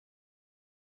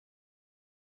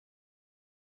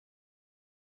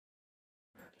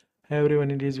Hi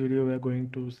everyone, in this video we are going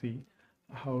to see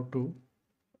how to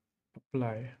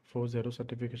apply for Xero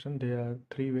certification. There are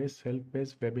three ways: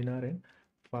 self-paced, webinar, and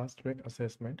fast-track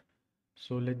assessment.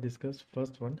 So let's discuss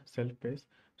first one, self-paced.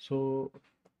 So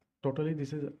totally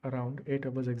this is around 8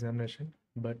 hours examination,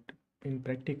 but in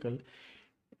practical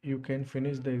you can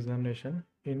finish the examination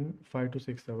in 5 to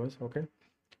 6 hours. Okay,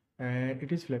 and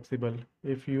it is flexible.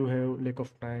 If you have lack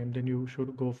of time, then you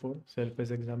should go for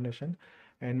self-paced examination.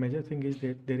 And major thing is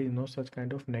that there is no such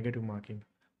kind of negative marking.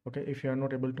 Okay, if you are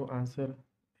not able to answer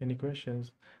any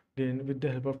questions, then with the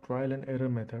help of trial and error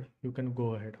method you can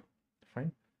go ahead.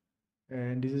 Fine.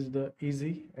 And this is the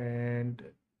easy and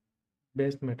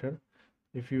best method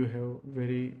if you have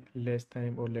very less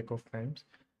time or lack of times.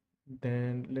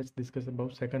 Then let's discuss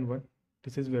about second one.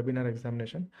 This is webinar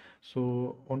examination.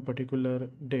 So on particular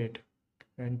date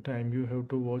and time you have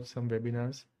to watch some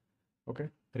webinars, okay,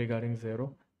 regarding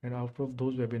Xero, and out of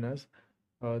those webinars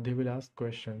they will ask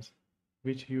questions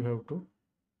which you have to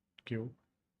give.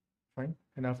 Fine.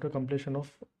 And after completion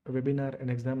of webinar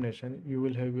and examination you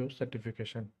will have your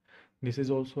certification. This is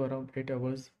also around 8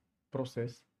 hours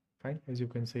process. Fine, as you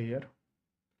can see here.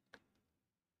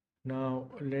 Now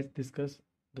let's discuss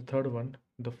the third one,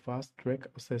 the fast track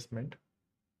assessment.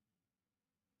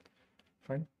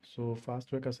 Fine. So fast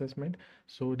track assessment,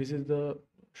 so this is the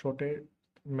shorter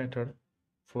method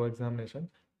for examination.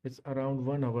 It's around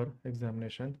 1 hour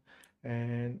examination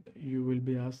and you will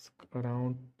be asked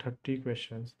around 30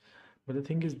 questions, but the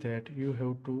thing is that you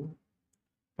have to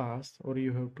pass or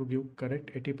you have to give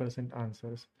correct 80%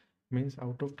 answers. Means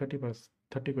out of 30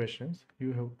 questions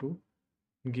you have to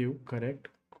give correct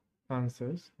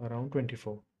answers around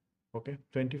 24. Okay,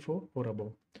 24 or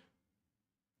above.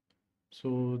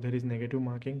 So there is negative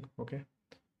marking. Okay,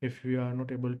 if you are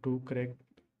not able to correct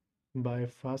by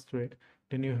fast track,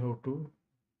 then you have to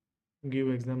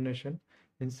give examination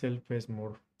in self-paced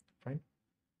mode. Fine.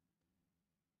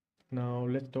 Now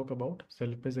let's talk about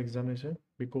self-paced examination,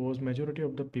 because majority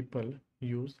of the people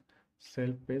use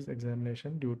self-paced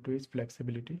examination due to its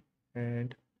flexibility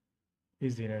and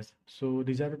easiness. So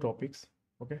these are the topics.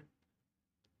 Okay,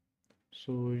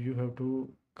 so you have to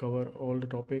cover all the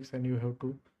topics and you have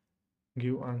to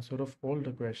give answer of all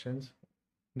the questions,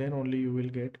 then only you will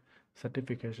get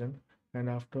certification. And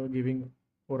after giving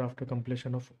or after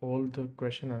completion of all the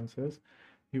question answers,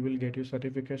 you will get your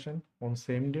certification on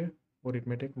same day, or it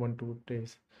may take 1 2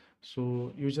 days.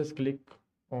 So you just click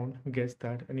on get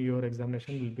start and your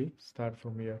examination will be start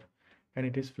from here, and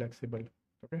it is flexible.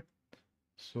 Okay,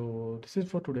 so this is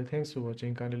for today. Thanks for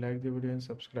watching. Kindly like the video and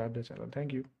subscribe the channel.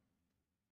 Thank you.